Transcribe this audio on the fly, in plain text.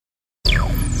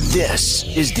This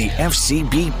is the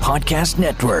FCB Podcast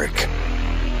Network.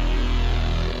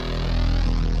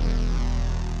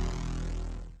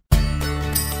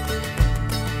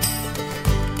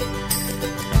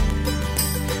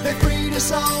 They freed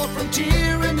us all from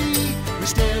tyranny,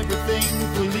 risked everything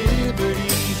for liberty,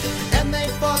 and they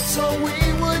fought so we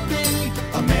would be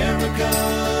America,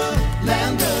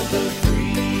 land of the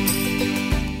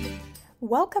free.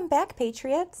 Welcome back,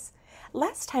 Patriots.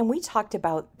 Last time we talked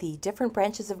about the different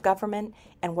branches of government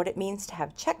and what it means to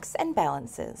have checks and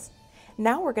balances.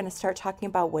 Now we're going to start talking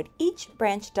about what each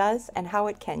branch does and how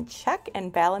it can check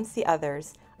and balance the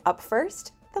others. Up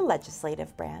first, the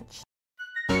legislative branch.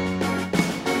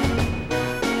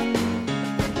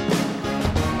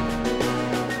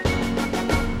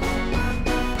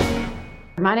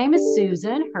 My name is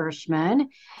Susan Hirschman,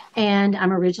 and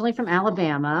I'm originally from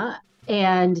Alabama.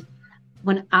 And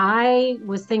when I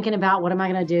was thinking about what am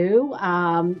I going to do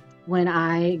when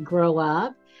I grow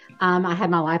up, I had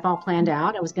my life all planned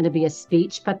out. I was going to be a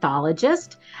speech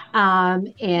pathologist,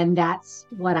 and that's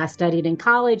what I studied in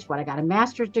college, what I got a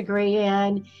master's degree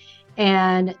in.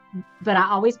 But I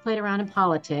always played around in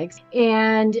politics.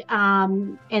 And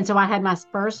so I had my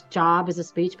first job as a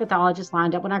speech pathologist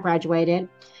lined up when I graduated,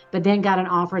 but then got an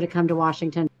offer to come to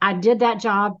Washington. I did that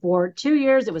job for 2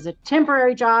 years. It was a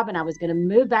temporary job, and I was going to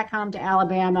move back home to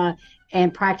Alabama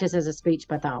and practice as a speech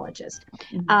pathologist.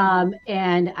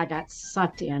 And I got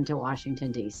sucked into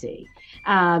Washington, D.C.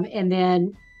 And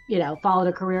then, followed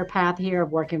a career path here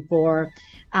of working for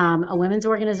a women's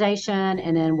organization,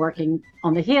 and then working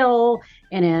on the Hill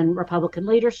and in Republican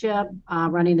leadership,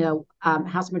 running the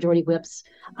House Majority Whip's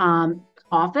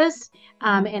office,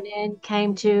 and then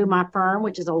came to my firm,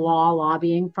 which is a law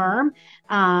lobbying firm,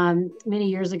 many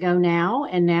years ago now,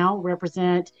 and now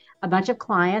represent a bunch of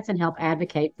clients and help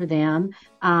advocate for them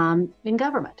in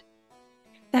government.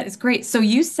 That is great. So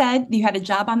you said you had a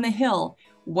job on the Hill.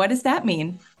 What does that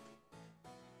mean?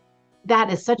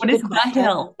 That is such a good question. The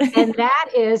Hill? And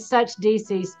that is such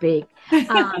DC speak.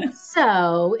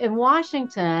 So in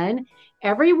Washington,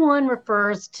 everyone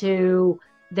refers to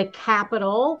the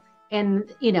Capitol.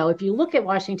 And, if you look at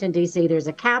Washington, D.C., there's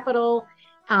a Capitol,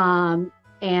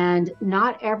 and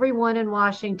not everyone in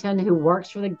Washington who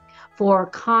works for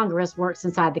Congress works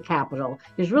inside the Capitol.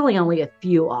 There's really only a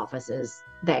few offices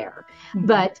there. Mm-hmm.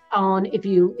 But if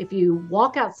you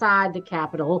walk outside the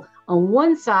Capitol, on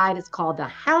one side, it's called the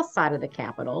House side of the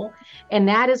Capitol, and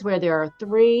that is where there are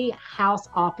 3 House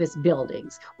office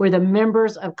buildings where the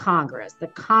members of Congress, the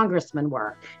congressmen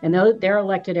work, and they're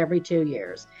elected every 2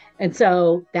 years. And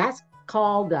so that's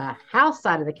called the House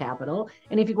side of the Capitol.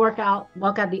 And if you walk out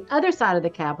the other side of the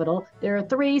Capitol, there are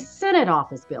 3 Senate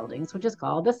office buildings, which is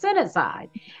called the Senate side.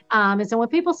 And so when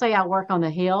people say I work on the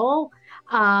Hill,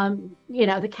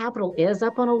 the Capitol is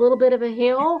up on a little bit of a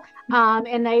hill,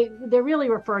 and they really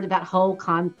refer to that whole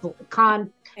complex.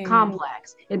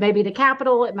 It may be the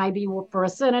Capitol, it may be for a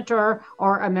senator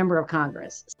or a member of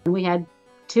Congress. And we had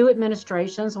 2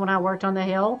 administrations when I worked on the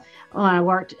Hill, when I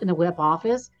worked in the whip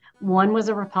office. One was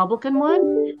a Republican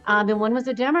one, and one was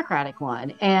a Democratic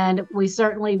one. And we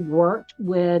certainly worked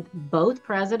with both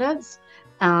presidents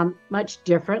much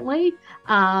differently.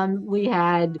 We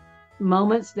had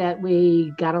moments that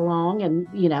we got along and,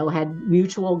 had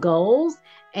mutual goals.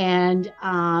 And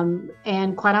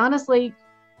quite honestly,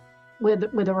 with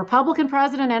a Republican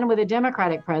president and with a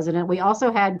Democratic president, we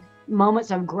also had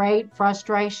moments of great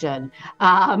frustration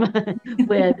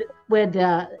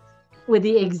with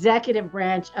the executive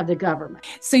branch of the government.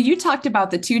 So you talked about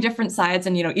the 2 different sides,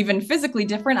 and even physically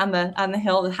different on the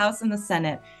Hill, the House and the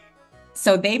Senate.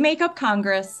 So they make up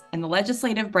Congress and the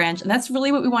legislative branch, and that's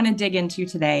really what we want to dig into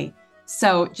today.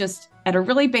 So just at a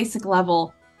really basic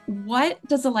level, what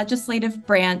does the legislative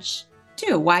branch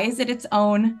do? Why is it its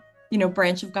own,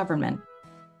 branch of government?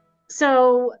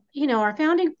 So, our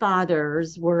founding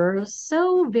fathers were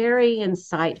so very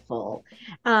insightful.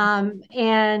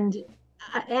 And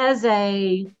as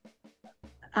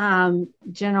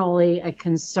generally a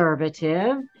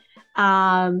conservative,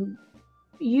 I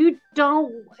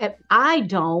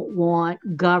don't want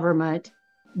government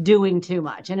doing too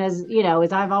much. And as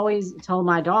I've always told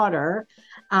my daughter,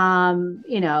 in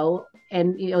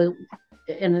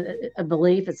a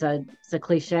belief, it's a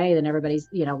cliche, and everybody's,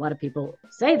 a lot of people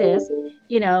say this,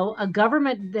 a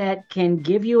government that can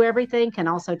give you everything can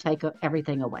also take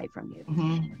everything away from you.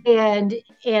 Mm-hmm.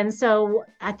 And so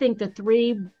I think the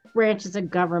 3 branches of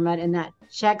government and that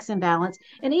checks and balance,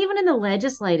 and even in the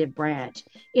legislative branch,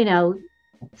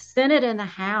 Senate and the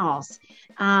House.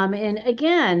 And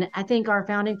again, I think our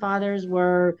founding fathers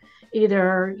were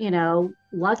either,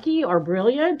 lucky or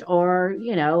brilliant or,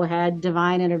 had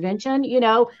divine intervention,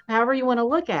 however you want to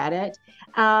look at it,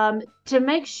 to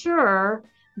make sure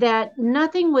that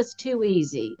nothing was too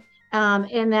easy,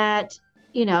 and that,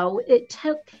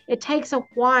 it takes a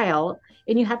while,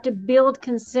 and you have to build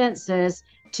consensus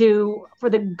for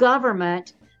the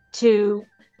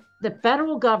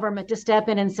federal government to step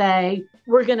in and say,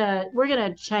 we're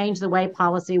gonna change the way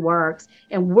policy works,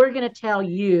 and we're gonna tell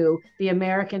you, the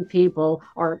American people,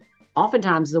 or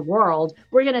oftentimes the world,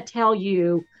 we're gonna tell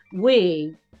you,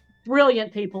 we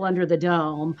brilliant people under the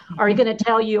dome are gonna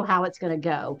tell you how it's gonna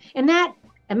go. And that,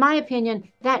 in my opinion,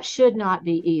 that should not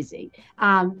be easy.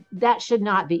 That should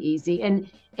not be easy.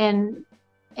 And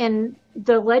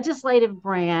the legislative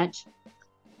branch,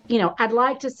 I'd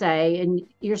like to say, and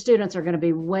your students are going to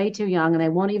be way too young and they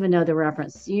won't even know the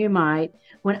reference. You might.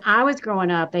 When I was growing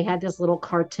up, they had this little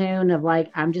cartoon of like,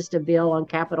 I'm just a bill on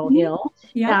Capitol Hill.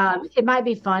 Yeah. It might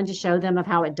be fun to show them of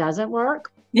how it doesn't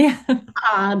work. Yeah.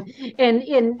 And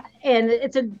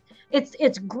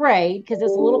it's great because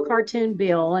it's a little cartoon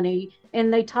bill,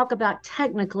 and they talk about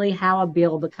technically how a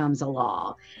bill becomes a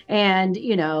law. And,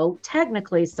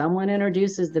 technically someone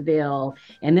introduces the bill,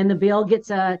 and then the bill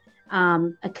gets a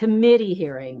committee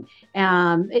hearing.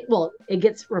 It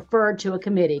gets referred to a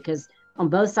committee because on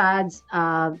both sides,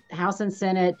 House and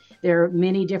Senate, there are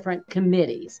many different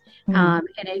committees. And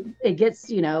it gets,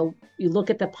 you look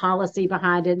at the policy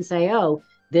behind it and say, oh,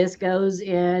 this goes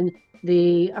in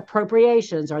the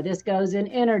appropriations, or this goes in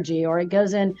energy, or it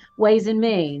goes in ways and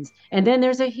means. And then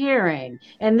there's a hearing,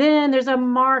 and then there's a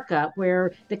markup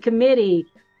where the committee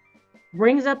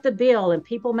brings up the bill and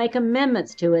people make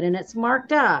amendments to it and it's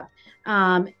marked up.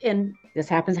 And this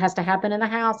has to happen in the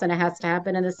House, and it has to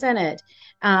happen in the Senate.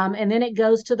 And then it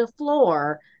goes to the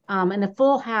floor, and the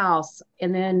full House,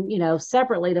 and then,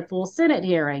 separately the full Senate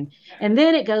hearing. And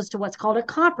then it goes to what's called a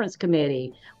conference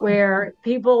committee, where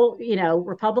people,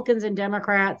 Republicans and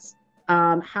Democrats,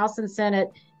 House and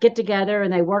Senate get together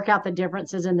and they work out the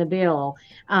differences in the bill.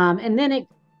 And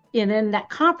then that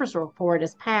conference report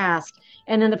is passed,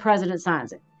 and then the president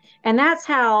signs it. And that's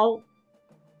how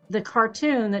the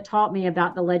cartoon that taught me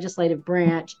about the legislative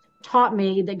branch taught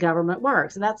me that government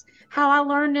works. And that's how I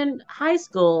learned in high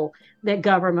school that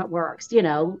government works.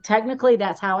 Technically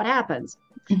that's how it happens.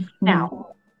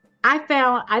 Now, I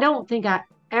don't think I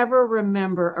ever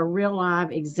remember a real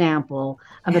live example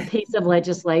of a piece of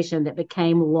legislation that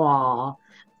became law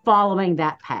following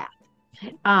that path.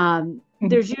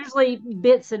 There's usually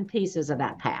bits and pieces of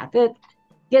that path. It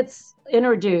gets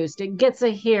introduced, it gets a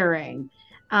hearing.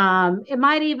 It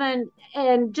might even,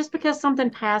 and just because something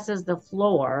passes the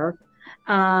floor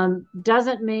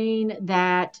doesn't mean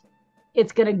that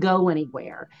it's going to go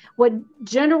anywhere. What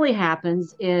generally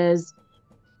happens is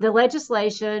the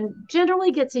legislation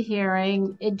generally gets a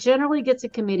hearing, it generally gets a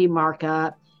committee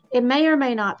markup, it may or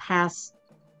may not pass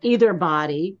either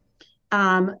body.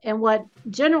 And what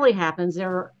generally happens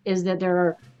is that there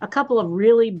are a couple of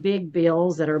really big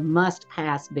bills that are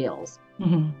must-pass bills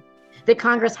that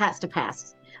Congress has to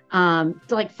pass. To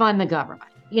like fund the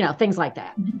government, things like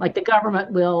that. Like the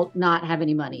government will not have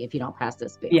any money if you don't pass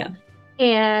this bill. Yeah.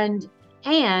 And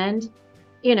like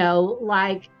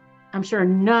I'm sure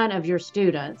none of your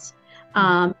students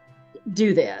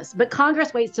do this, but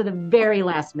Congress waits to the very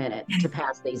last minute to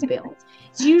pass these bills.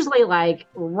 It's usually like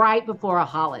right before a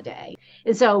holiday.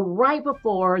 And so right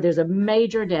before there's a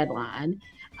major deadline,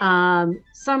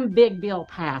 some big bill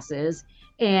passes,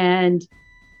 and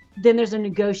then there's a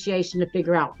negotiation to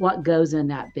figure out what goes in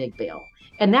that big bill.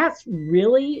 And that's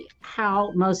really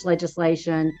how most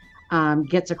legislation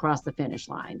gets across the finish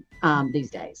line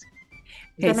these days.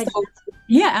 Okay,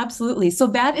 yeah, absolutely. So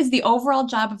that is the overall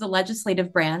job of the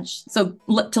legislative branch. So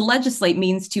to legislate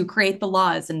means to create the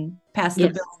laws and pass the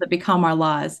bills that become our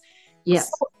laws. Yes.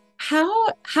 So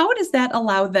how does that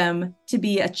allow them to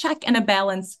be a check and a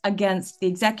balance against the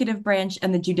executive branch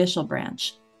and the judicial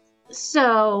branch?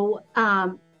 So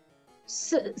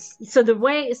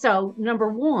number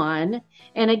one,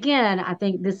 and again, I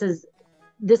think this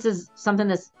is something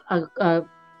that's a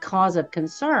cause of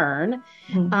concern.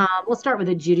 We'll start with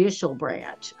the judicial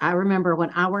branch. I remember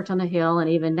when I worked on the Hill, and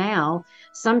even now,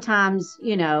 sometimes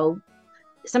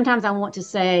I want to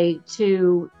say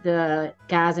to the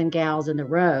guys and gals in the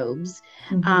robes,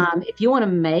 if you want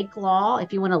to make law,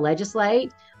 if you want to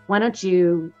legislate, why don't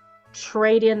you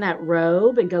trade in that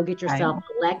robe and go get yourself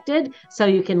elected so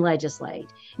you can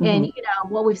legislate. And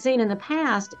what we've seen in the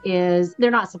past is they're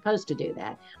not supposed to do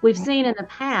that. We've seen in the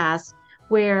past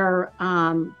where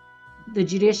the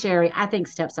judiciary, I think,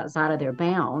 steps outside of their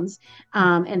bounds,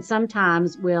 and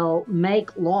sometimes will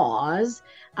make laws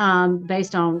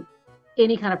based on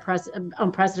any kind of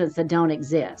on precedents that don't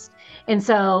exist. And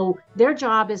so their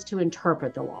job is to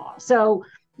interpret the law. So,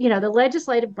 the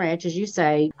legislative branch, as you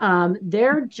say,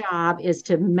 their job is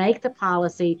to make the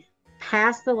policy,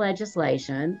 pass the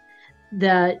legislation.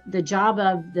 The job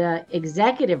of the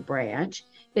executive branch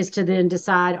is to then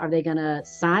decide, are they going to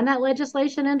sign that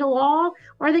legislation into law,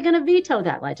 or are they going to veto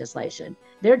that legislation?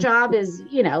 Their job is,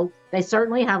 they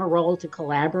certainly have a role to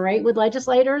collaborate with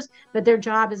legislators, but their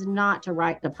job is not to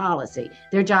write the policy.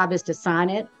 Their job is to sign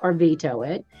it or veto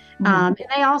it. And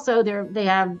they also, they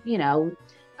have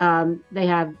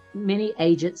many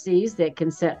agencies that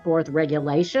can set forth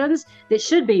regulations that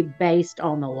should be based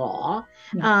on the law.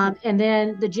 And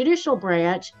then the judicial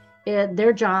branch,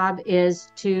 their job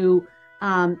is to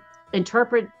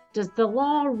interpret, does the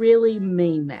law really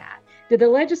mean that? Did the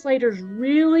legislators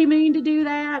really mean to do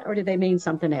that, or did they mean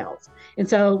something else? And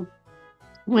so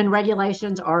when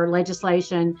regulations or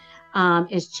legislation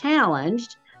is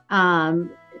challenged,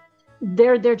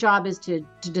 their job is to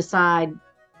decide,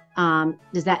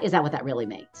 is that what that really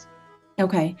means?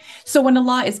 Okay. So when a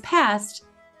law is passed,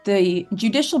 the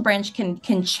judicial branch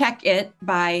can check it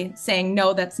by saying,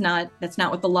 no, that's not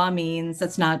what the law means.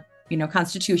 That's not,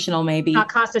 constitutional, maybe. Not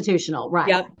constitutional, right.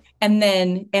 Yep. And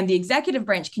the executive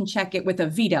branch can check it with a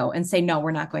veto and say, no,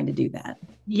 we're not going to do that.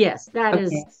 Yes, that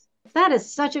is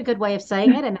such a good way of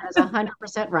saying it. And that is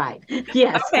 100% right.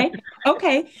 Yes.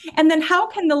 Okay. And then how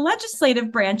can the legislative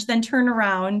branch then turn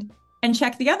around and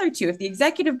check the other two? If the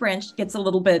executive branch gets a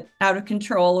little bit out of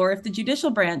control, or if the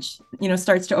judicial branch,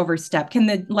 starts to overstep, can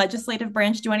the legislative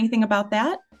branch do anything about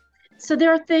that? So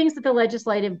there are things that the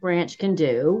legislative branch can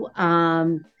do.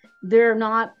 They're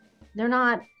not,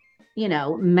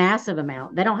 massive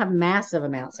amount. They don't have massive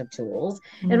amounts of tools.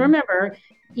 And remember,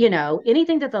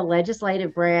 anything that the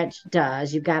legislative branch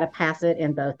does, you've got to pass it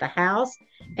in both the House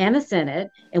and the Senate.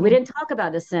 And we didn't talk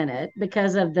about the Senate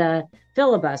because of the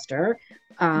filibuster,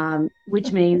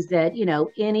 which means that,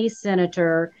 any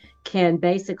senator can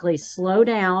basically slow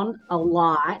down a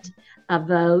lot a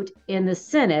vote in the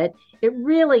Senate. It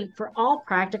really, for all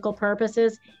practical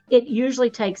purposes, it usually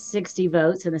takes 60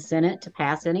 votes in the Senate to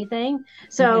pass anything.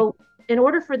 So in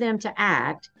order for them to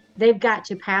act, they've got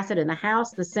to pass it in the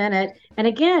House, the Senate, and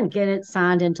again, get it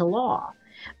signed into law.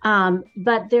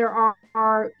 But there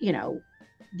are,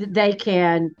 they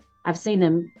can, I've seen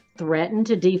them threaten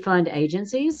to defund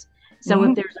agencies. So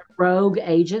if there's a rogue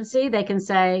agency, they can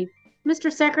say,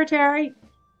 Mr. Secretary,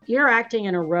 you're acting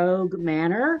in a rogue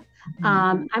manner.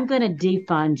 I'm going to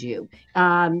defund you.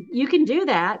 You can do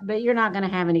that, but you're not going to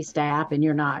have any staff, and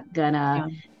you're not going to,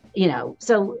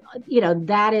 so,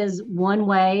 that is one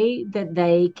way that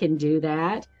they can do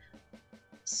that.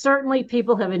 Certainly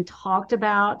people have been talked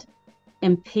about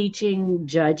impeaching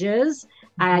judges.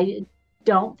 I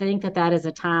don't think that is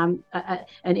an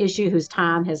issue whose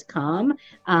time has come.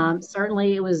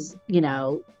 Certainly it was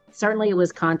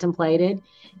contemplated.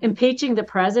 Impeaching the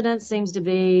president seems to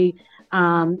be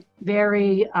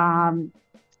very,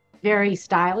 very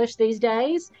stylish these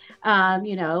days.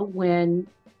 When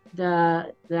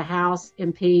the House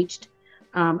impeached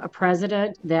a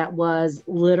president that was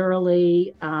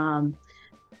literally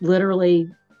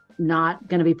not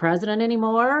going to be president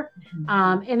anymore.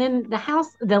 And then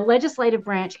the legislative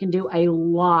branch can do a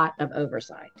lot of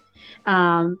oversight,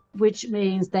 which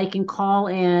means they can call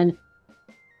in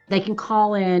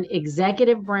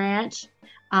executive branch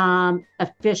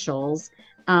officials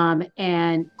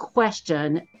and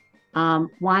question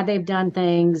why they've done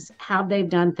things, how they've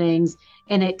done things,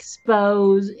 and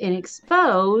expose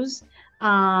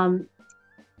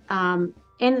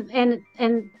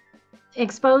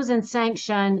and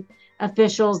sanction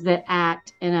officials that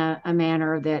act in a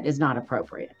manner that is not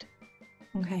appropriate.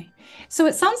 Okay. So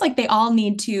it sounds like they all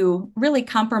need to really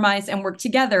compromise and work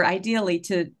together, ideally,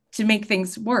 to make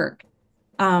things work,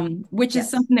 which is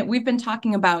something that we've been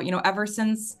talking about, ever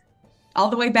since all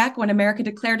the way back when America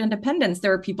declared independence.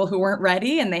 There were people who weren't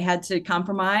ready, and they had to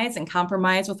compromise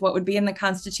with what would be in the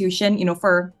Constitution,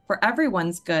 for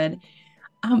everyone's good.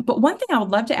 But one thing I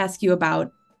would love to ask you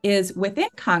about is within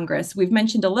Congress, we've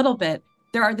mentioned a little bit,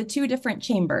 there are the two different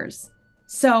chambers.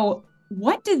 So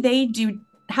what do they do?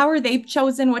 How are they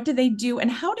chosen? What do they do?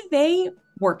 And how do they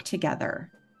work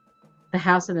together? The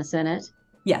House and the Senate?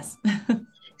 Yes.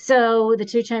 So the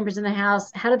two chambers in the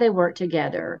House, how do they work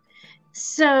together?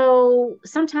 So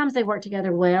sometimes they work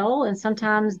together well, and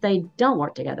sometimes they don't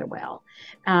work together well.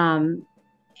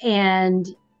 And,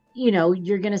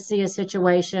 you're going to see a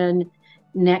situation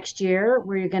next year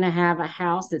where you're going to have a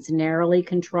House that's narrowly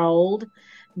controlled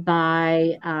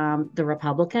by the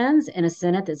Republicans, and a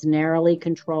Senate that's narrowly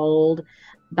controlled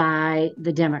by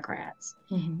the Democrats.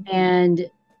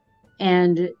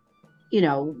 and, you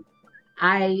know,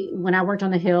 when I worked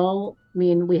on the Hill, I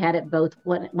mean, we had it both.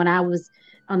 When I was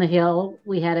on the Hill,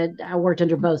 I worked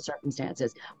under both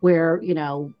circumstances where,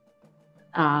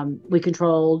 we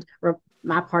controlled, or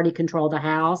my party controlled the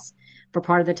House for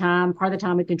part of the time. Part of the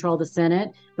time we controlled the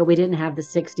Senate, but we didn't have the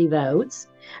 60 votes.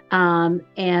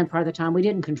 And part of the time we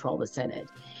didn't control the Senate.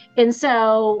 And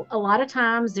so a lot of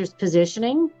times there's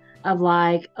positioning of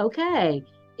like, okay,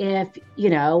 if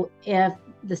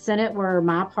the Senate were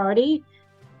my party,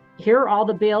 here are all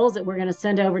the bills that we're going to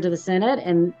send over to the Senate,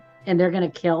 and they're going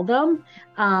to kill them.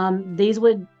 These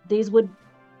would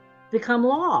become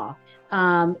law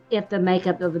if the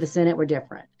makeup of the Senate were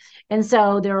different. And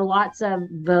so there are lots of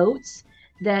votes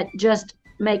that just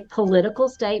make political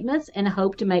statements and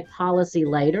hope to make policy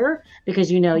later,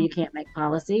 because you can't make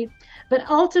policy. But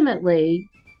ultimately,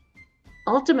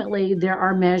 there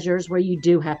are measures where you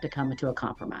do have to come into a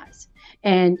compromise.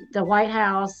 And the White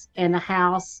House and the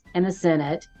House and the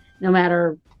Senate, no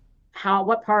matter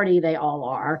what party they all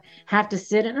are, have to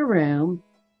sit in a room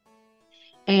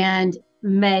and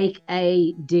make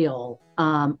a deal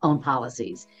on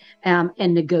policies and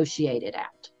negotiate it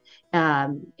out.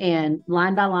 And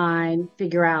line by line,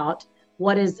 figure out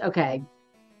what is, okay,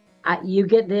 you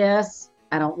get this,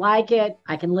 I don't like it,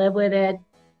 I can live with it,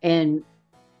 and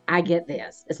I get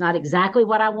this. It's not exactly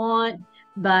what I want,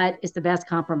 but it's the best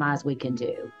compromise we can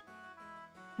do.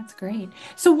 That's great.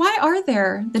 So why are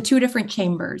there the two different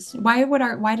chambers? Why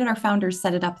did our founders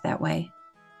set it up that way?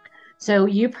 So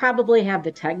you probably have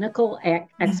the technical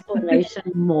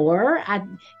explanation more.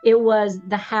 It was,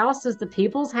 the House is the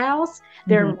people's house.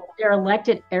 They're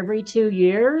elected every 2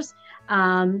 years.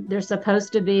 They're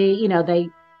supposed to be,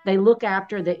 they look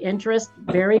after the interest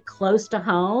very close to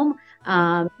home.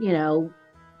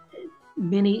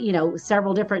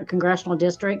 Several different congressional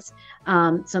districts,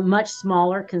 some much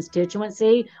smaller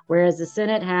constituency, whereas the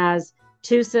Senate has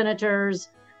 2 senators,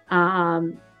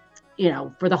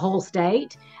 for the whole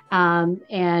state. And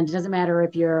it doesn't matter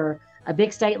if you're a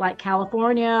big state like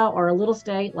California or a little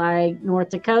state like North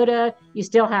Dakota, you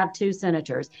still have 2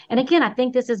 senators. And again, I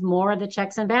think this is more of the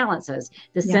checks and balances.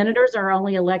 The senators are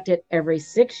only elected every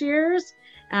 6 years.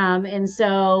 And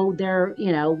so they're,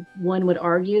 one would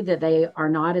argue that they are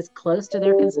not as close to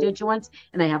their constituents,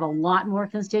 and they have a lot more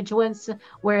constituents,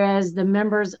 whereas the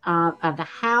members of the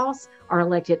House are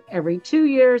elected every 2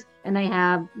 years, and they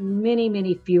have many,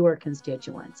 many fewer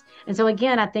constituents. And so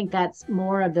again, I think that's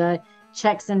more of the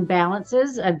checks and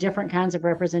balances of different kinds of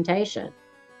representation.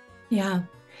 Yeah,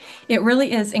 it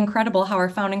really is incredible how our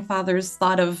founding fathers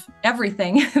thought of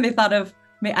everything. They thought of,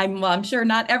 I'm sure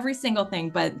not every single thing,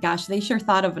 but gosh, they sure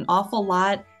thought of an awful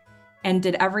lot and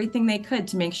did everything they could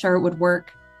to make sure it would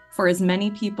work for as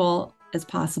many people as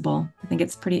possible. I think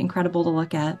it's pretty incredible to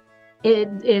look at. It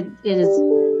is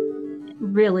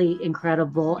really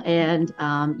incredible and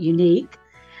unique.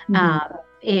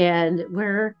 And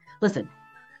listen,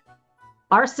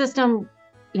 our system,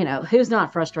 who's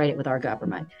not frustrated with our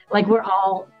government? Like we're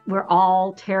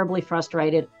all terribly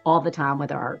frustrated all the time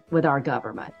with our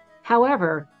government.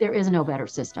 However, there is no better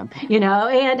system,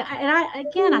 and I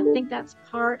think that's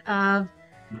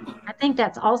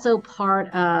also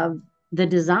part of the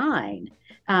design,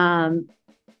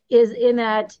 is in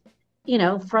that,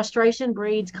 frustration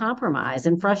breeds compromise,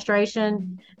 and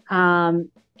frustration and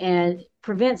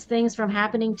prevents things from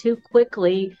happening too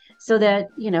quickly, so that,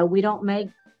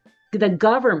 the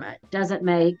government doesn't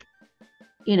make,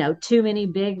 too many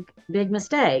big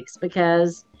mistakes.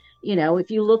 Because,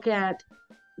 if you look at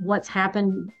what's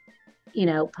happened,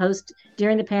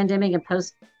 during the pandemic and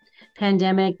post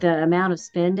pandemic, the amount of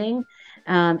spending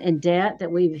and debt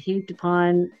that we've heaped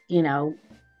upon,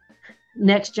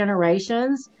 next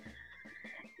generations,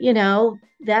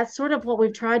 that's sort of what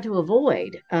we've tried to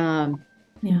avoid,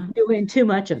 doing too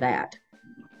much of that.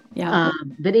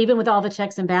 But even with all the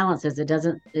checks and balances, it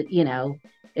doesn't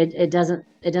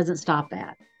stop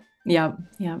that.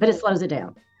 But it slows it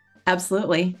down.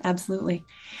 Absolutely.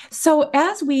 So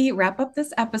as we wrap up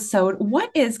this episode, what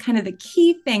is kind of the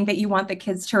key thing that you want the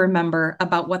kids to remember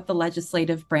about what the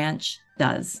legislative branch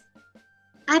does?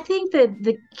 I think that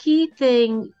the key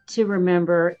thing to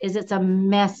remember is it's a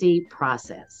messy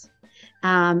process.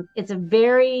 It's a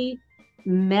very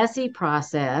messy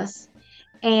process,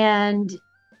 and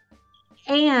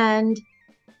it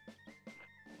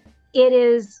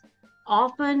is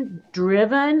often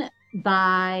driven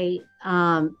by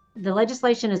the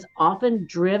legislation is often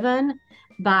driven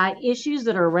by issues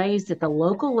that are raised at the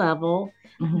local level,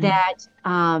 that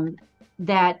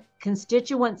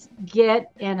constituents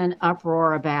get in an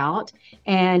uproar about,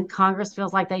 and Congress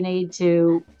feels like they need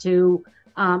to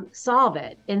solve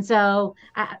it. And so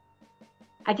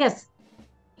I guess,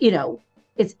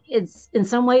 it's in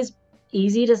some ways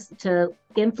easy to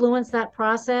influence that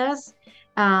process.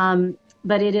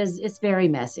 But it's very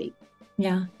messy.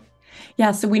 Yeah.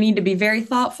 Yeah. So we need to be very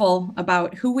thoughtful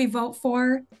about who we vote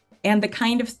for and the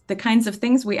kinds of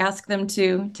things we ask them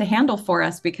to handle for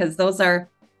us, because those are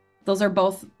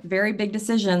both very big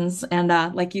decisions. And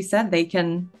like you said, they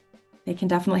can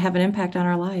definitely have an impact on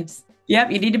our lives.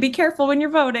 Yep. You need to be careful when you're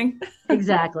voting.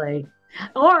 Exactly.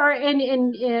 Or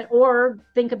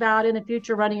think about in the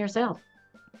future running yourself.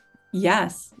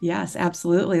 Yes,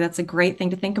 absolutely. That's a great thing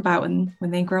to think about when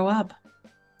they grow up.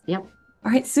 Yep.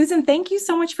 All right, Susan, thank you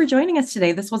so much for joining us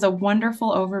today. This was a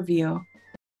wonderful overview.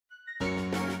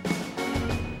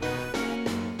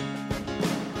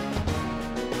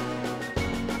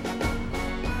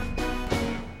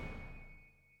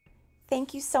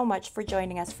 Thank you so much for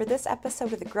joining us for this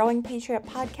episode of the Growing Patriot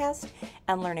podcast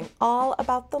and learning all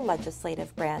about the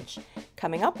legislative branch.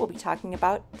 Coming up, we'll be talking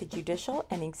about the judicial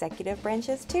and executive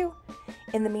branches too.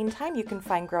 In the meantime, you can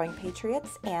find Growing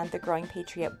Patriots and the Growing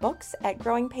Patriot books at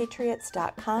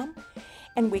growingpatriots.com.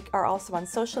 And we are also on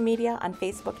social media on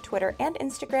Facebook, Twitter, and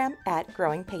Instagram at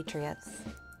Growing Patriots.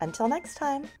 Until next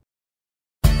time.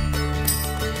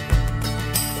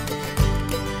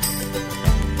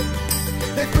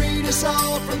 They freed us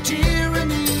all from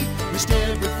tyranny, risked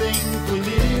everything for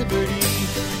liberty,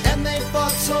 and they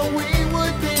fought so we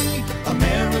would be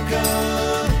America,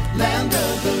 land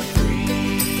of the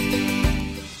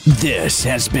free. This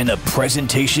has been a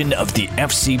presentation of the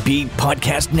FCB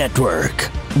Podcast Network,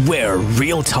 where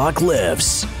real talk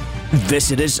lives.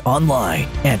 Visit us online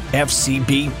at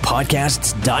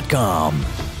fcbpodcasts.com.